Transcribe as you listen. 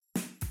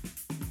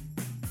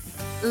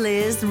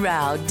Liz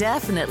Rao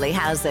definitely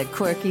has a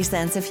quirky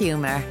sense of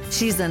humor.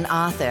 She's an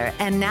author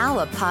and now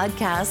a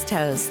podcast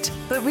host.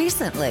 But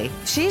recently,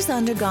 she's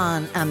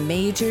undergone a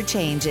major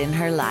change in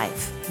her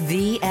life: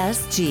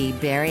 VSG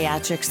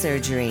bariatric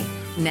surgery.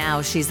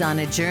 Now she's on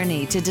a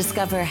journey to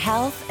discover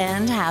health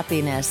and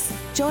happiness.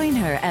 Join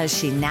her as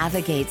she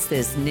navigates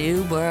this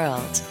new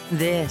world.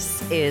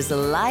 This is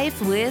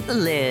Life with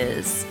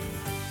Liz.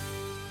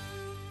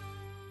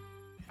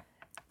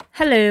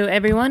 Hello,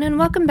 everyone, and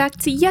welcome back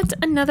to yet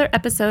another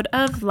episode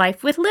of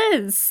Life with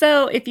Liz.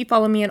 So if you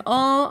follow me at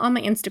all on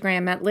my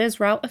Instagram at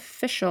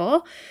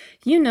LizRouteOfficial,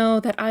 you know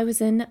that I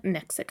was in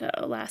Mexico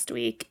last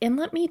week. And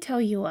let me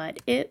tell you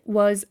what, it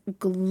was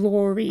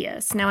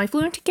glorious. Now, I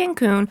flew into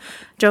Cancun,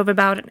 drove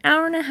about an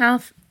hour and a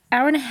half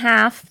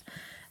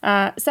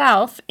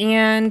south,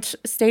 and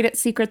stayed at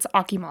Secrets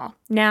Aki Mall.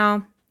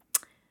 Now,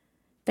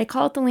 they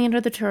call it the land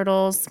of the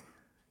turtles.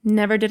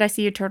 Never did I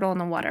see a turtle in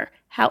the water.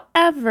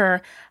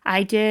 However,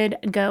 I did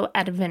go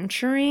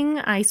adventuring.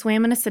 I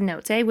swam in a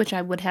cenote, which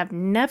I would have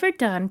never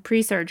done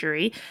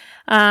pre-surgery.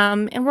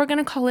 And we're going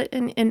to call it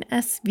an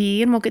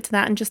SV, and we'll get to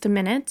that in just a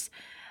minute.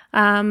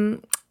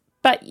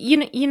 But,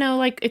 you know,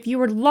 like if you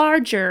were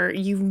larger,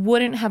 you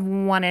wouldn't have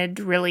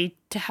wanted really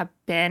to have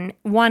been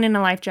 1 in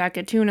a life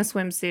jacket, 2 in a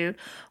swimsuit,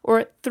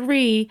 or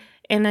 3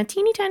 in a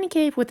teeny tiny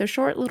cave with a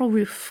short little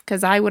roof,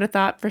 because I would have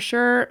thought for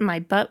sure my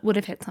butt would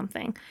have hit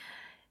something.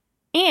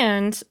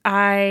 And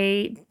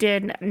I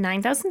did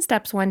 9,000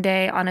 steps one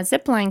day on a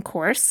zipline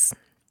course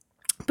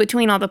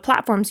between all the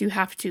platforms you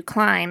have to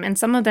climb. And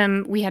some of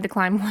them we had to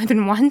climb more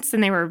than once,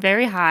 and they were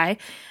very high.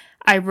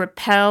 I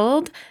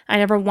rappelled. I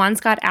never once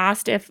got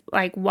asked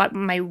what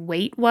my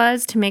weight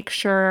was to make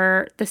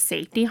sure the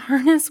safety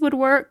harness would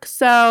work.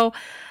 So,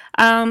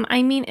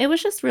 it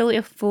was just really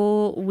a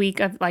full week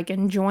of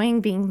enjoying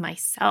being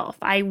myself.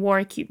 I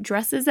wore cute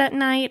dresses at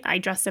night. I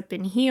dressed up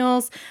in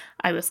heels.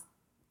 I was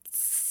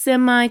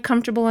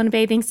semi-comfortable in a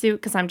bathing suit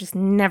because I'm just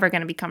never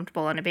going to be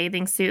comfortable in a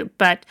bathing suit,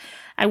 but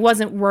I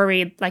wasn't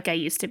worried like I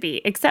used to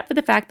be, except for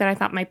the fact that I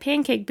thought my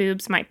pancake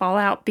boobs might fall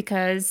out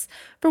because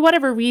for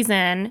whatever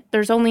reason,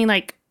 there's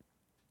only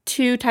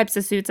 2 types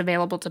of suits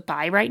available to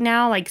buy right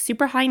now, like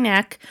super high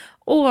neck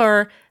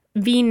or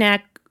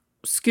V-neck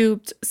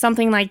scooped,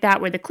 something like that,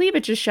 where the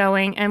cleavage is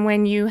showing. And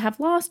when you have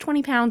lost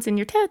 20 pounds in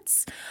your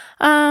tits,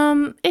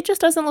 it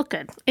just doesn't look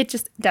good. It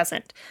just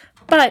doesn't.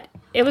 But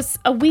it was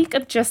a week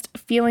of just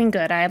feeling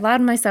good. I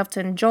allowed myself to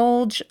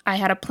indulge. I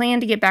had a plan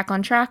to get back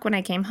on track when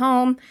I came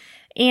home.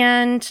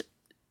 And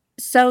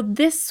so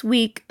this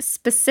week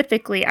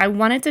specifically, I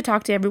wanted to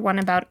talk to everyone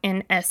about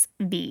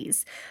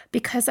NSVs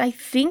because I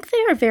think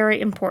they are very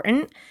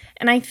important.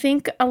 And I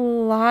think a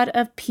lot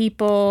of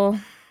people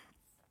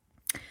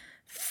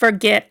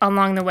forget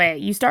along the way.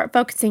 You start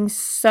focusing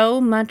so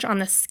much on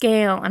the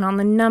scale and on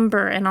the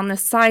number and on the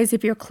size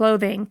of your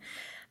clothing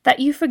that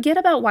you forget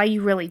about why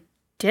you really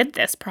did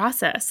this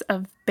process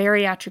of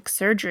bariatric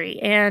surgery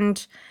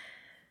and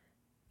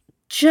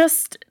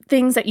just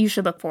things that you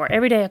should look for,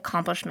 everyday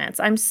accomplishments.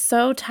 I'm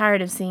so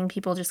tired of seeing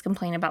people just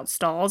complain about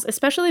stalls,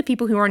 especially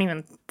people who aren't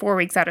even 4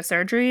 weeks out of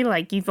surgery,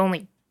 like you've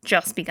only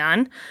just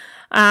begun.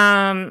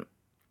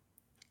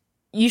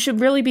 You should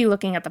really be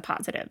looking at the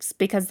positives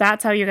because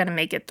that's how you're going to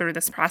make it through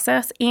this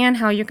process and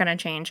how you're going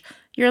to change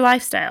your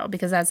lifestyle.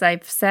 Because as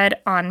I've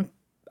said on,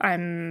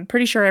 I'm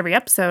pretty sure every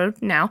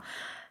episode now,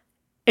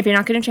 if you're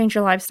not going to change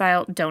your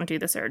lifestyle, don't do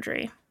the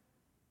surgery.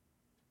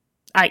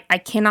 I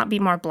cannot be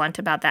more blunt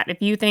about that. If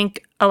you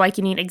think, I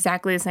can eat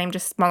exactly the same,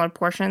 just smaller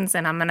portions,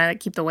 and I'm going to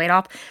keep the weight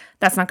off,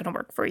 that's not going to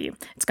work for you.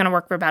 It's going to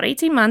work for about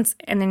 18 months,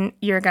 and then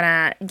you're going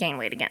to gain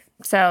weight again.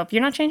 So if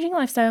you're not changing your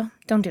lifestyle,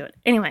 don't do it.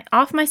 Anyway,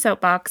 off my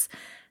soapbox,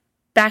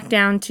 back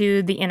down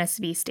to the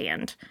NSV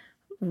stand.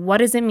 What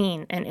does it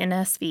mean, an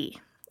NSV?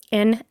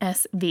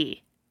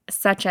 NSV,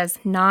 such as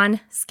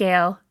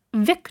non-scale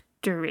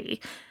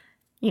victory.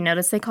 You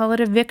notice they call it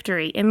a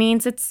victory. It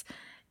means it's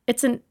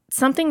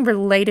something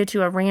related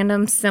to a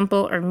random,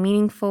 simple, or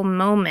meaningful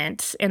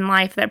moment in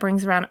life that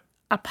brings around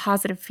a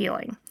positive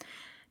feeling.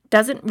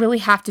 Doesn't really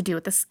have to do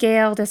with the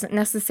scale, doesn't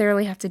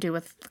necessarily have to do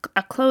with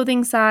a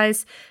clothing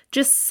size,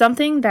 just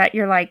something that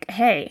you're like,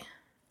 hey,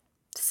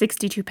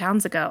 62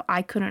 pounds ago,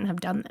 I couldn't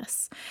have done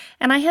this.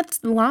 And I had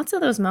lots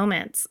of those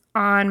moments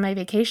on my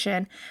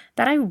vacation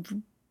that I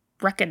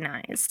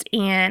recognized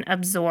and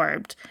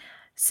absorbed.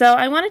 So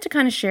I wanted to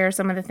kind of share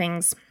some of the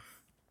things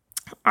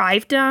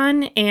I've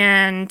done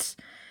and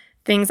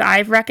things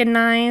I've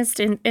recognized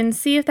and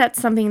see if that's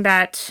something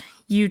that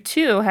you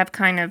too have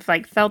kind of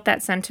felt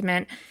that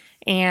sentiment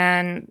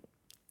and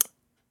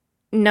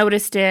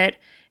noticed it.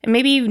 And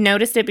maybe you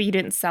noticed it, but you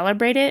didn't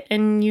celebrate it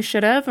and you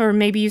should have, or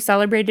maybe you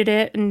celebrated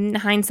it and in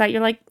hindsight,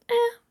 you're like,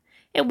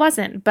 it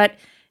wasn't. But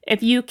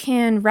if you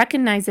can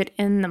recognize it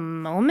in the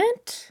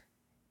moment,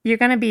 you're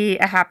going to be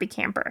a happy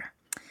camper.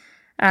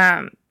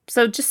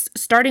 So just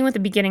starting with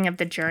the beginning of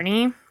the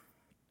journey,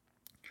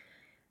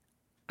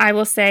 I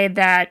will say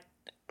that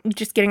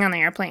just getting on the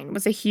airplane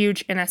was a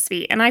huge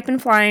NSV. And I've been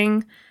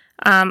flying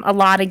a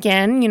lot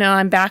again.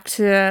 I'm back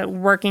to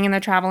working in the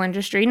travel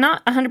industry.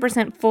 Not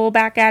 100% full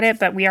back at it,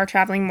 but we are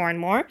traveling more and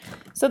more.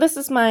 So this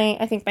is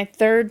I think my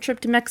third trip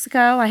to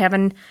Mexico. I have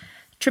a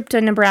trip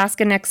to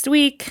Nebraska next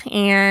week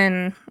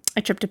and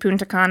a trip to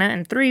Punta Cana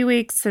in 3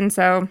 weeks. And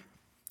so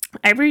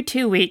every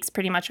 2 weeks,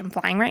 pretty much I'm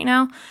flying right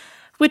now,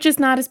 which is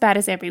not as bad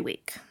as every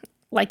week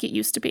like it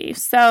used to be.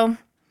 So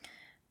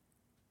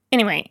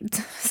anyway,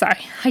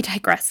 sorry, I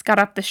digress. Got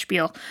off the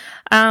spiel.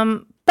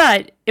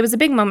 But it was a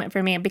big moment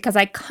for me because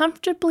I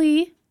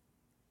comfortably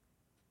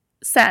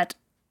sat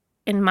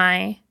in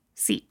my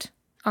seat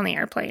on the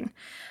airplane.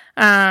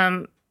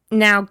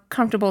 Now,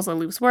 comfortable is a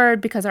loose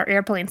word because our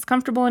airplane's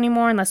comfortable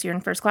anymore unless you're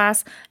in first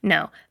class.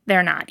 No,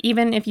 they're not.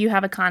 Even if you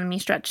have economy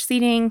stretch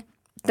seating,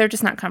 they're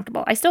just not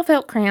comfortable. I still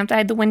felt cramped. I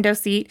had the window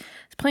seat.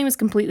 The plane was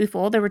completely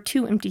full. There were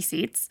 2 empty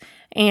seats.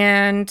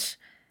 And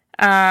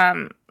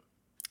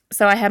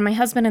so I had my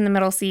husband in the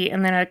middle seat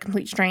and then a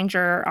complete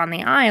stranger on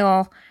the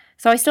aisle.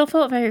 So I still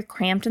felt very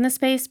cramped in the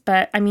space,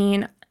 but I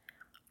mean,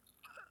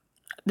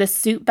 the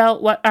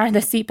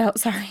seatbelt,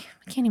 sorry.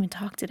 I can't even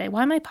talk today.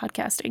 Why am I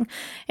podcasting?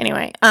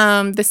 Anyway,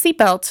 the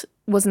seatbelt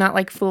was not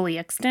like fully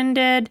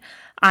extended.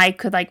 I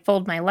could like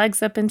fold my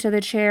legs up into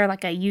the chair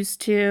like I used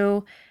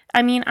to.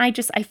 I mean, I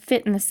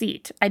fit in the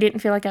seat. I didn't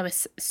feel like I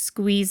was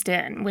squeezed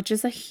in, which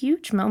is a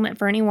huge moment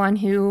for anyone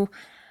who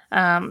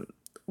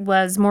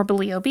was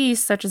morbidly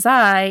obese, such as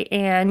I,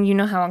 and you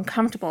know how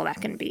uncomfortable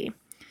that can be.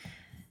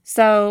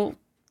 So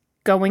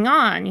going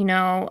on,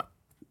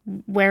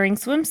 wearing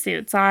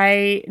swimsuits.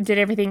 I did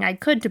everything I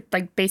could to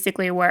like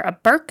basically wear a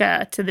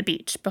burqa to the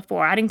beach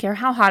before. I didn't care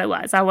how hot it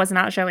was. I was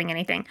not showing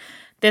anything.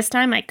 This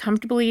time I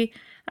comfortably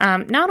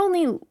not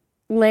only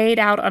laid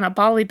out on a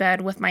Bali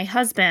bed with my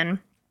husband,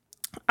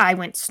 I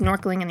went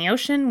snorkeling in the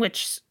ocean,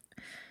 which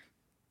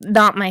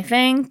not my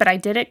thing, but I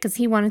did it because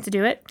he wanted to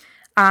do it.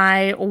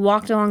 I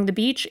walked along the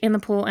beach in the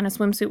pool in a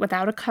swimsuit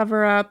without a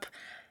cover-up.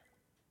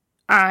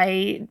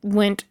 I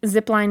went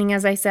ziplining,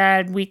 as I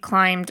said. We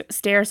climbed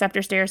stairs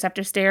after stairs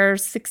after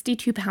stairs.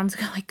 62 pounds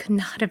ago, I could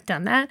not have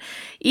done that.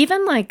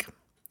 Even like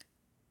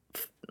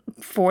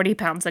 40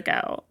 pounds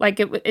ago. Like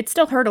it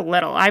still hurt a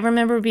little. I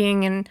remember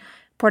being in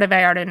Puerto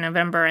Vallarta in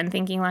November and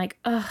thinking like,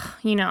 I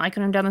couldn't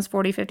have done this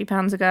 40, 50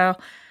 pounds ago.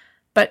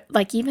 But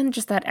like even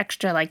just that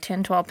extra like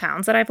 10, 12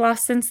 pounds that I've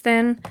lost since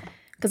then,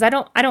 because I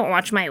don't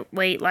watch my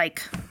weight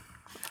like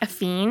a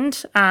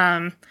fiend.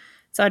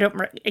 So I don't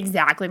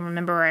exactly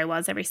remember where I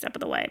was every step of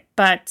the way.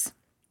 But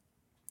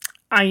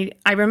I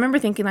remember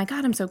thinking like,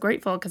 God, I'm so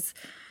grateful because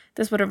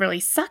this would have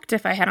really sucked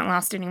if I hadn't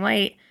lost any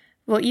weight.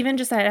 Well, even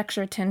just that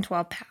extra 10,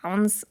 12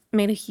 pounds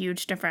made a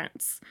huge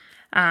difference.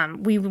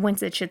 We went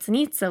to Chichen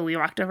Itza. We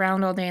walked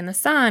around all day in the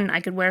sun. I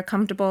could wear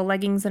comfortable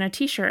leggings and a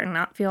t-shirt and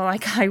not feel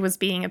like I was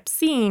being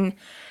obscene.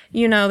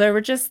 There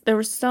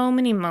were so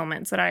many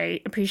moments that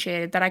I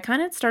appreciated that I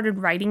kind of started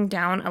writing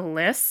down a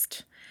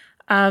list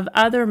of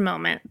other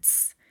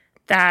moments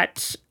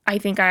that I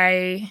think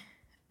I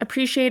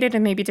appreciated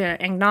and maybe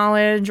didn't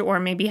acknowledge or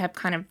maybe have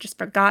kind of just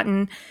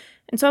forgotten.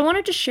 And so I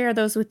wanted to share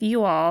those with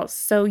you all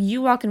so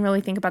you all can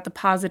really think about the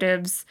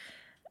positives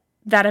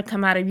that have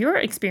come out of your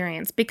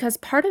experience, because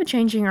part of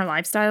changing your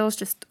lifestyle is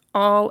just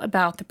all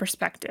about the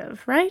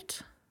perspective, right?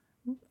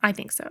 I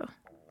think so.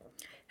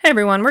 Hey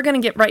everyone, we're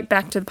going to get right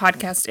back to the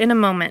podcast in a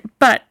moment,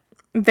 but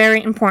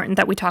very important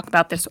that we talk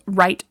about this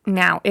right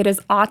now. It is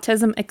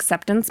Autism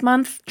Acceptance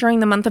Month during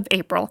the month of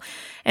April,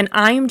 and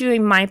I am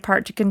doing my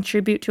part to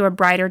contribute to a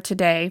brighter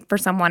today for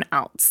someone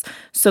else.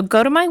 So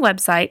go to my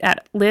website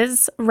at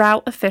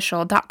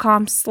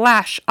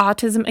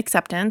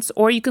lizrouteofficial.com/autismacceptance,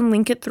 or you can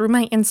link it through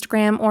my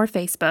Instagram or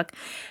Facebook,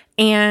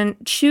 and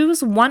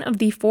choose one of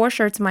the 4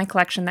 shirts in my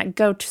collection that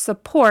go to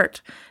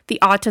support the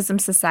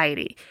Autism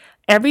Society.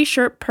 Every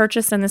shirt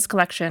purchased in this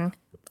collection,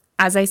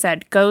 as I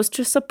said, goes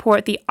to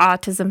support the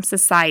Autism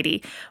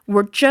Society.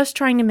 We're just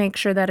trying to make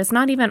sure that it's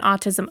not even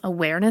autism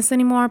awareness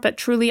anymore, but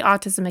truly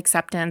autism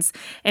acceptance,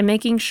 and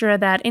making sure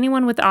that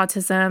anyone with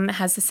autism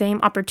has the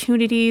same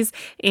opportunities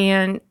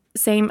and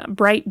same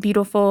bright,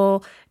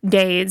 beautiful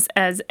days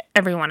as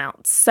everyone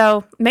else.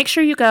 So make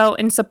sure you go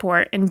and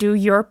support and do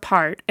your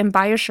part and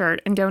buy a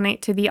shirt and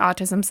donate to the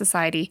Autism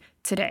Society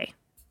today.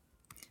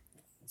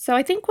 So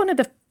I think one of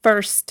the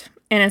first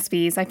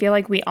NSVs I feel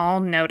like we all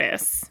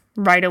notice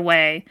right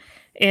away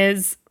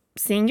is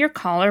seeing your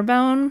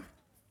collarbone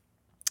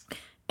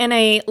in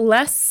a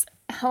less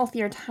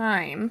healthier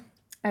time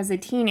as a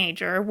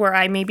teenager where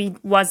I maybe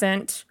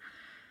wasn't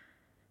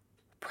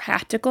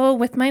practical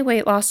with my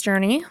weight loss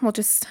journey. We'll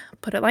just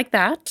put it like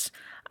that.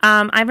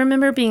 I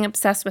remember being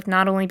obsessed with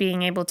not only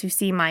being able to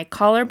see my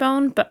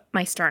collarbone, but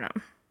my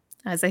sternum.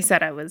 As I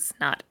said, I was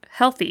not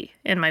healthy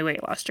in my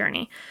weight loss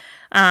journey.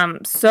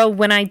 So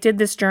when I did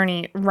this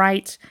journey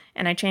right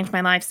and I changed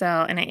my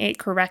lifestyle and I ate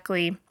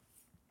correctly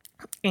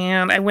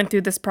and I went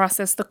through this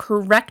process the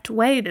correct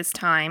way this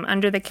time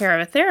under the care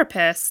of a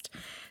therapist,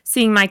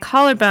 seeing my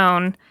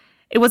collarbone,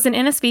 it was an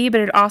NSV,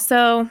 but it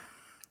also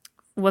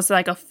was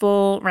like a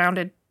full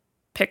rounded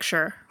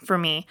picture for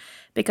me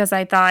because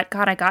I thought,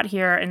 God, I got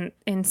here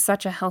in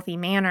such a healthy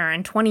manner.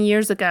 And 20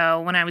 years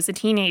ago, when I was a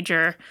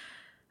teenager,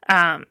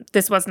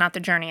 this was not the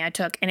journey I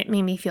took, and it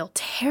made me feel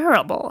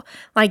terrible.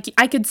 Like,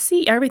 I could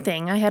see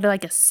everything. I had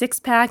like a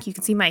 6-pack. You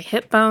could see my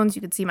hip bones.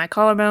 You could see my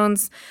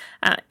collarbones,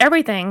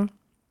 everything.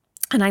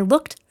 And I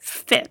looked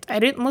fit. I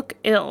didn't look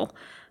ill,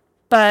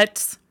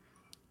 but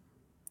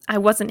I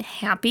wasn't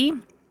happy,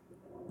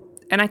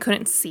 and I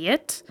couldn't see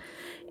it.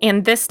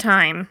 And this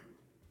time,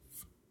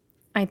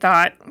 I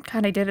thought,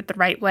 God, I did it the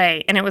right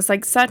way. And it was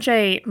like such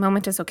a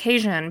momentous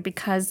occasion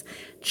because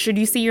should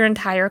you see your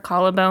entire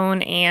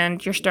collarbone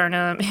and your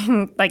sternum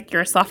and like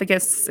your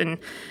esophagus and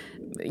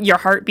your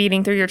heart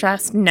beating through your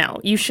chest? No,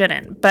 you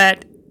shouldn't.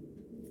 But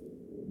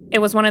it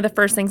was one of the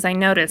first things I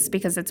noticed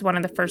because it's one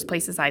of the first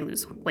places I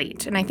lose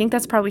weight. And I think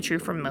that's probably true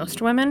for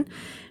most women.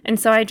 And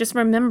so I just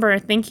remember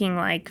thinking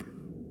like,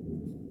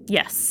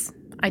 yes,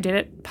 I did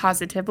it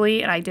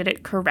positively and I did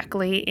it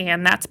correctly.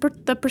 And that's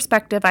the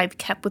perspective I've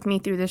kept with me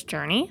through this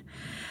journey.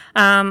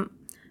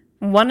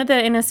 One of the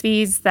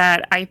NSVs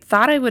that I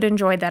thought I would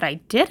enjoy that I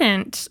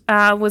didn't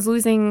was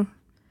losing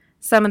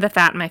some of the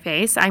fat in my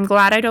face. I'm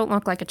glad I don't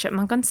look like a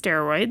chipmunk on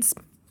steroids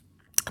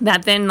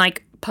that then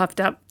like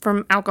puffed up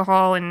from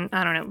alcohol and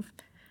I don't know,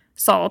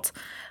 salt.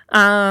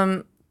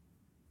 But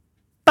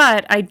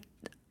I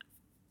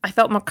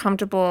felt more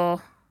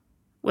comfortable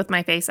with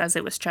my face as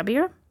it was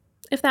chubbier.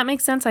 If that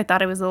makes sense. I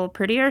thought it was a little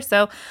prettier.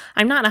 So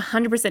I'm not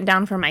 100%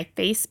 down for my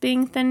face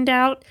being thinned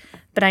out,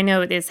 but I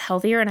know it is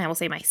healthier, and I will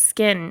say my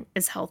skin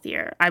is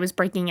healthier. I was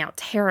breaking out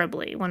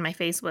terribly when my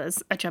face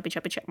was a chubby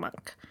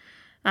chipmunk.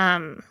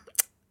 A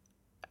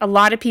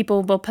lot of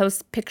people will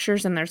post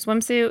pictures in their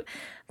swimsuit.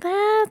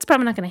 That's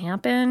probably not going to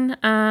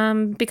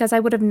happen because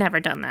I would have never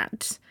done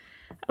that.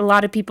 A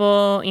lot of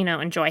people,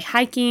 enjoy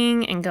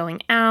hiking and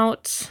going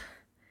out.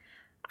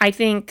 I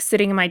think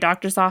sitting in my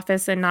doctor's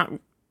office and not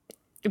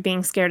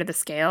being scared of the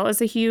scale is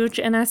a huge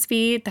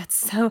NSV. That's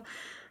so,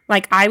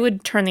 like, I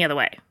would turn the other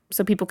way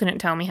so people couldn't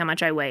tell me how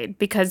much I weighed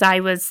because I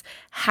was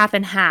half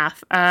and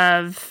half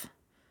of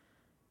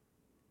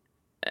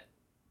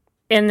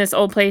in this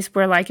old place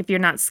where, like, if you're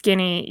not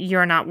skinny,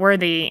 you're not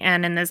worthy.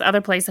 And in this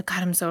other place,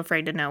 God, I'm so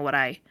afraid to know what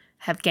I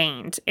have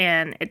gained.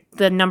 And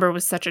the number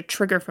was such a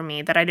trigger for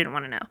me that I didn't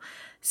want to know.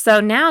 So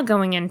now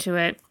going into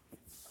it,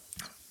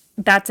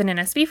 that's an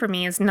NSV for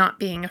me, is not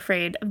being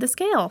afraid of the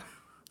scale.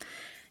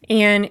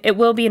 And it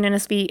will be an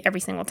NSV every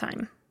single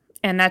time.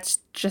 And that's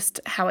just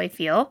how I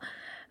feel.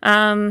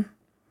 I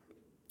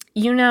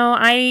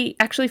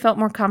actually felt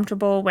more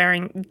comfortable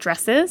wearing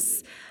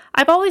dresses.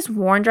 I've always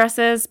worn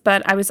dresses,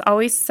 but I was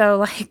always so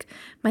like,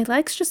 my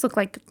legs just look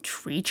like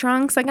tree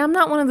trunks. Like, I'm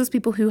not one of those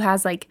people who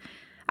has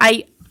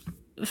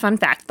fun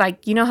fact,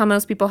 like, how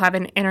most people have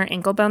an inner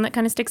ankle bone that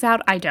kind of sticks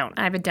out? I don't.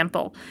 I have a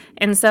dimple.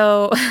 And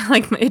so,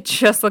 like, it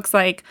just looks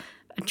like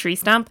a tree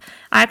stump.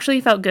 I actually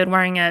felt good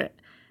wearing a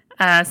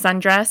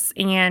sundress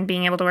and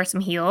being able to wear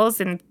some heels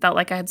and felt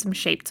like I had some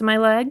shape to my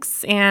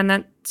legs.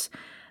 And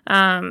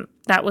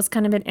that was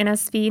kind of an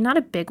NSV, not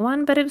a big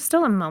one, but it was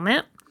still a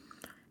moment.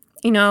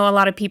 A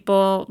lot of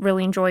people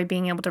really enjoy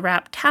being able to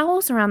wrap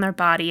towels around their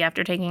body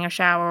after taking a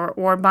shower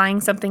or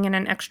buying something in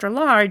an extra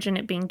large and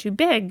it being too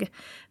big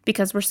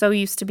because we're so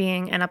used to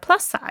being in a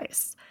plus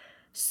size.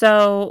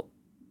 So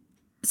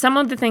some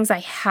of the things I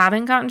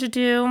haven't gotten to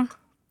do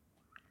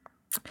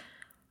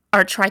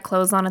are try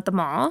clothes on at the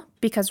mall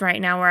because right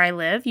now where I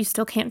live, you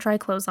still can't try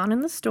clothes on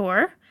in the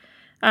store.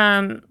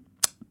 But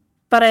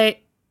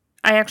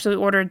I actually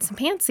ordered some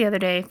pants the other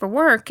day for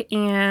work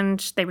and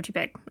they were too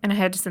big and I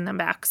had to send them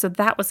back. So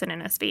that was an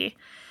NSV.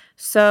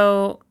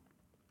 So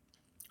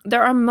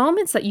there are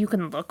moments that you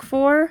can look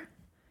for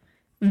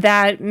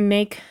that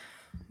make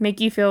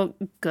you feel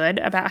good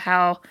about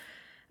how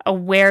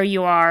aware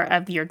you are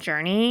of your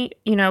journey,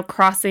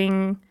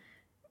 crossing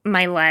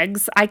my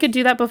legs. I could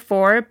do that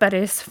before, but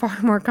it's far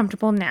more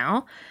comfortable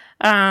now.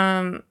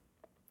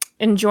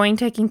 Enjoying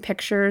taking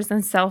pictures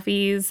and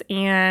selfies,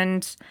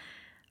 and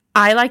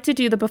I like to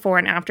do the before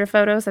and after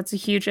photos. That's a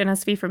huge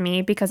NSV for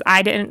me because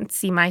I didn't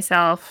see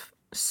myself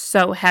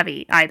so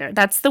heavy either.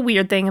 That's the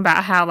weird thing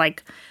about how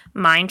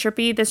mind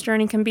trippy this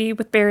journey can be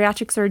with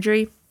bariatric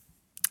surgery.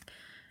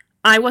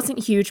 I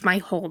wasn't huge my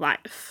whole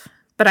life,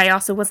 but I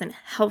also wasn't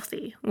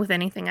healthy with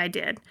anything I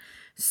did.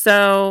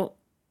 So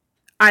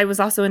I was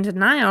also in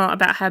denial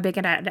about how big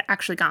it had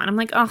actually gotten. I'm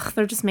like, oh,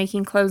 they're just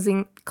making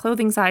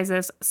clothing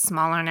sizes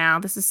smaller now.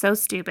 This is so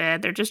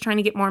stupid. They're just trying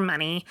to get more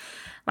money.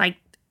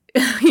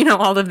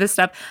 All of this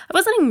stuff. I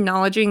wasn't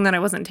acknowledging that I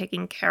wasn't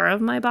taking care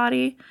of my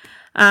body.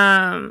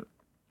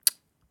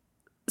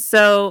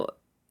 So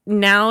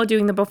now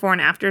doing the before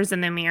and afters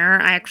in the mirror,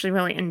 I actually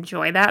really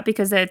enjoy that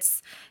because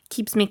it's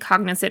keeps me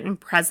cognizant and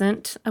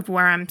present of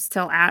where I'm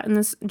still at in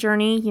this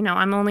journey.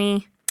 I'm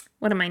only,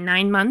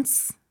 9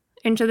 months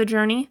into the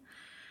journey.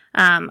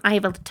 I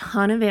have a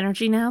ton of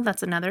energy now.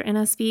 That's another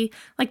NSV,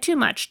 too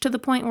much to the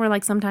point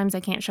where sometimes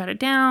I can't shut it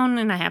down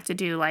and I have to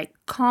do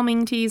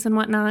calming teas and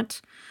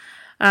whatnot.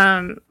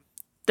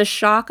 The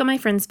shock on my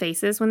friends'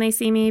 faces when they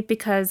see me,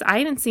 because I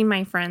hadn't seen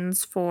my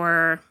friends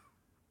for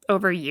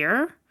over a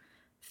year.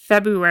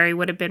 February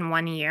would have been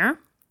 1 year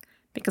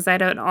because I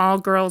had an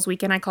all-girls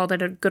weekend. I called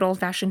it a good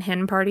old-fashioned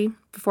hen party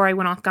before I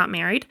went off, got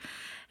married.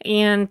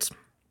 And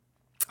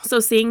so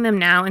seeing them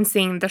now and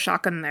seeing the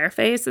shock on their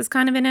face is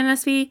kind of an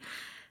NSV.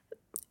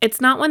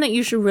 It's not one that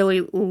you should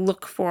really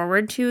look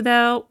forward to,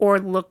 though, or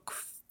look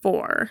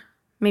for.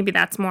 Maybe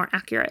that's more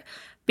accurate.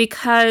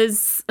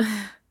 Because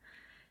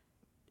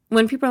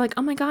when people are like,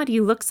 oh my God,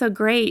 you look so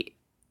great,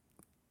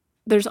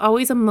 there's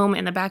always a moment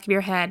in the back of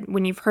your head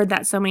when you've heard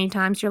that so many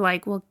times, you're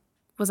like, well,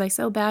 was I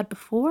so bad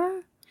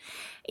before?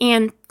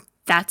 And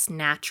that's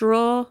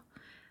natural,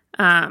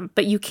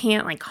 but you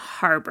can't like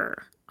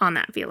harbor on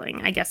that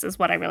feeling, I guess is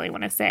what I really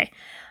want to say.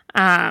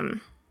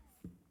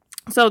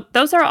 So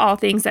those are all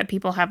things that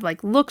people have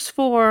like looked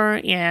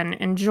for and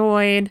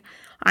enjoyed.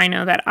 I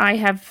know that I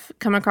have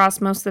come across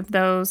most of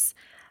those.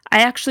 I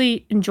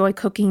actually enjoy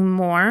cooking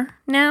more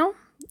now,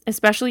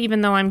 especially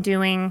even though I'm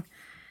doing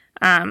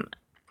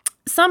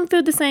some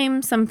food the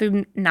same, some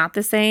food not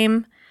the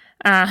same.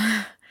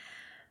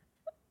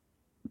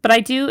 But I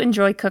do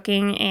enjoy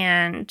cooking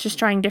and just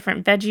trying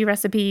different veggie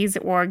recipes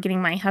or getting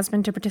my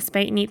husband to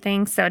participate and eat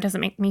things so it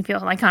doesn't make me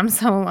feel like I'm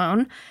so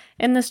alone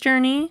in this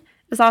journey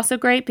is also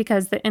great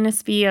because the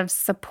NSV of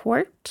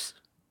support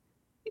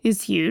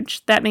is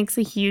huge. That makes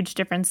a huge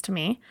difference to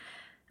me.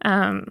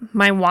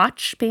 My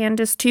watch band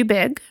is too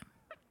big.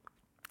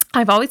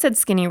 I've always said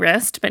skinny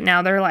wrist, but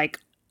now they're like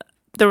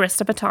the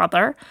wrist of a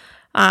toddler.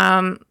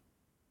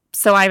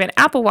 So I have an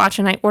Apple Watch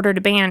and I ordered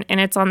a band and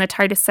it's on the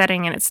tightest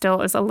setting and it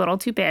still is a little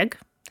too big.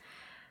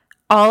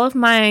 All of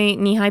my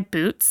knee-high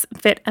boots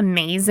fit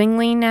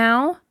amazingly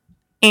now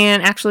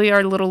and actually are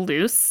a little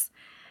loose.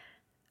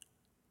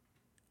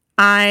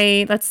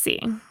 Let's see.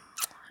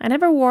 I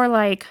never wore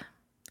like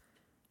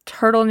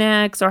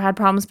turtlenecks or had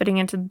problems fitting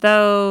into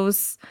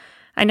those.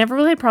 I never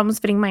really had problems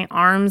fitting my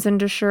arms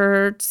into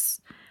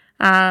shirts.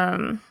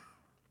 I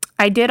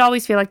did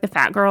always feel like the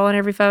fat girl in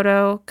every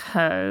photo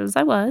because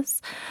I was,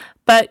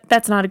 but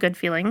that's not a good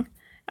feeling.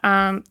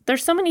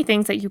 There's so many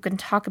things that you can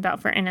talk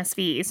about for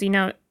NSVs. You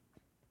know,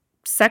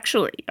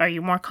 sexually, are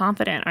you more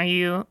confident? Are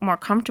you more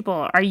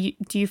comfortable?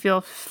 Do you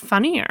feel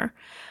funnier?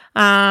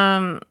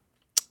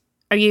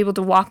 Are you able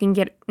to walk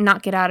and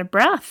not get out of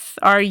breath?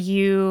 Are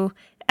you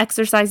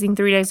exercising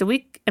 3 days a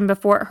week and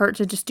before it hurt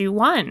to just do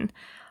one?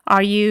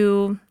 Are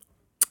you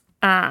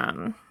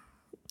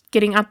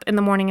getting up in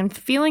the morning and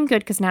feeling good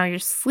because now you're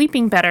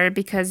sleeping better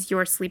because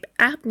your sleep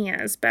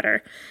apnea is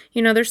better?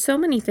 You know, there's so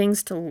many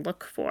things to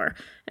look for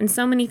and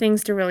so many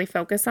things to really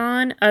focus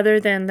on other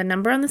than the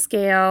number on the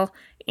scale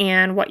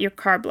and what your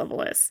carb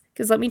level is.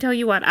 Because let me tell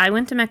you what, I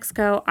went to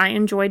Mexico, I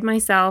enjoyed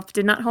myself,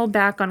 did not hold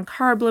back on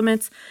carb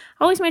limits,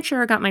 always made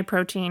sure I got my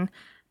protein.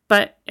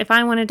 But if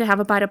I wanted to have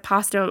a bite of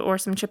pasta or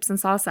some chips and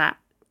salsa,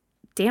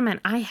 damn it,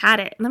 I had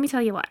it. And let me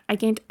tell you what, I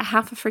gained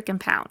half a freaking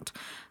pound.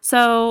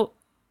 So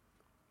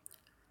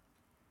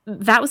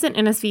that was an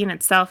NSV in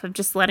itself of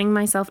just letting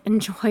myself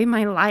enjoy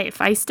my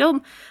life. I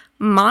still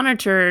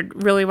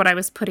monitored really what I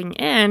was putting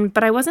in,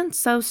 but I wasn't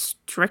so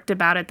strict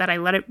about it that I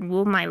let it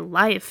rule my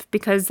life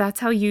because that's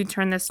how you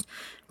turn this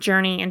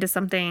journey into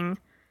something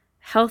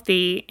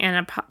healthy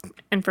and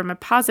from a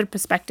positive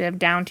perspective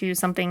down to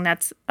something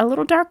that's a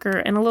little darker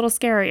and a little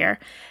scarier.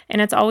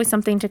 And it's always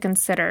something to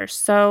consider.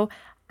 So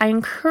I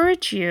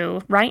encourage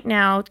you right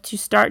now to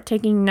start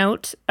taking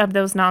note of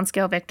those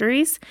non-scale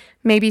victories.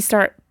 Maybe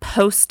start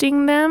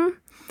posting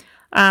them,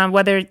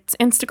 whether it's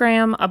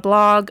Instagram, a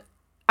blog.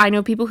 I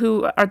know people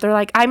they're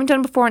like, I haven't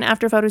done before and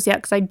after photos yet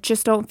because I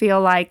just don't feel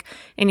like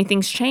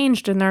anything's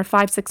changed and they're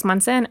 5-6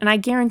 months in. And I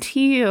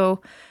guarantee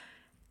you,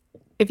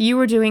 if you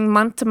were doing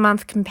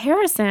month-to-month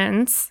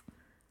comparisons,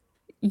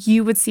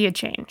 you would see a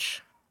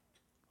change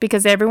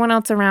because everyone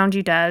else around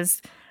you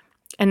does.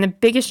 And the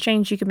biggest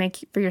change you can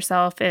make for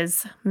yourself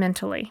is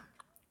mentally.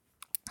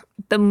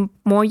 The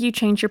more you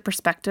change your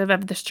perspective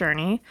of this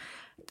journey,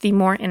 the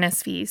more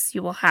NSVs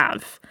you will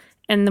have.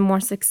 And the more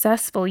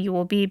successful you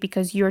will be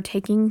because you're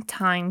taking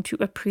time to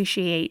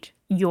appreciate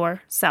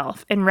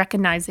yourself and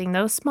recognizing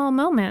those small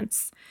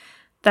moments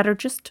that are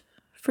just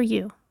for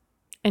you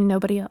and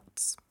nobody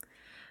else.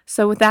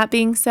 So with that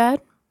being said,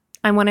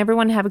 I want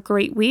everyone to have a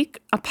great week,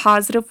 a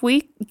positive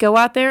week. Go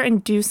out there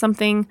and do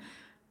something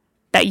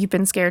that you've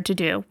been scared to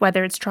do,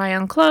 whether it's try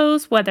on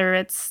clothes, whether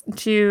it's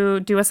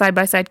to do a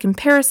side-by-side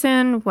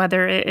comparison,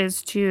 whether it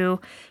is to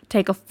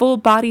take a full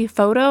body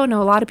photo. I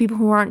know a lot of people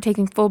who aren't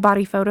taking full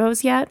body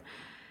photos yet.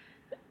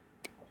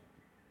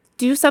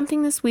 Do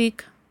something this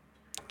week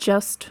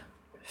just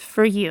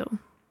for you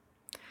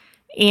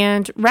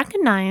and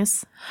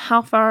recognize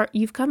how far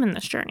you've come in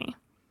this journey.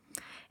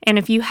 And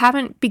if you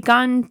haven't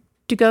begun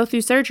to go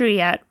through surgery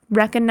yet,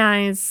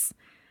 recognize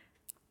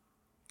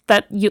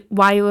that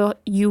while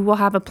you will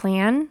have a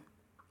plan,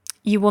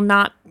 you will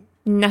not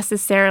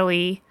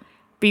necessarily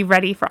be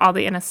ready for all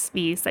the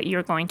NSVs that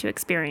you're going to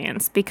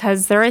experience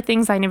because there are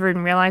things I never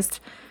even realized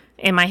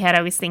in my head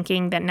I was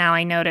thinking that now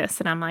I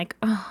notice and I'm like,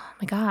 oh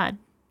my God,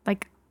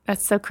 like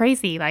That's so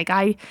crazy. Like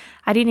I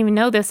didn't even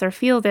know this or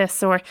feel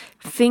this or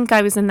think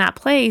I was in that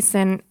place.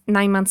 And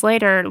 9 months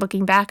later,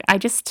 looking back, I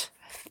just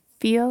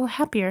feel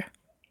happier.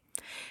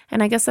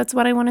 And I guess that's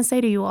what I want to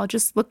say to you all.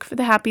 Just look for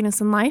the happiness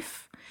in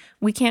life.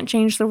 We can't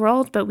change the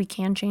world, but we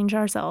can change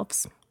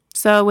ourselves.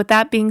 So with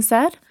that being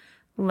said,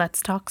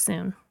 let's talk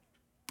soon.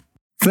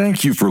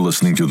 Thank you for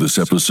listening to this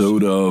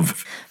episode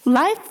of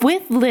Life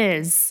with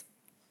Liz.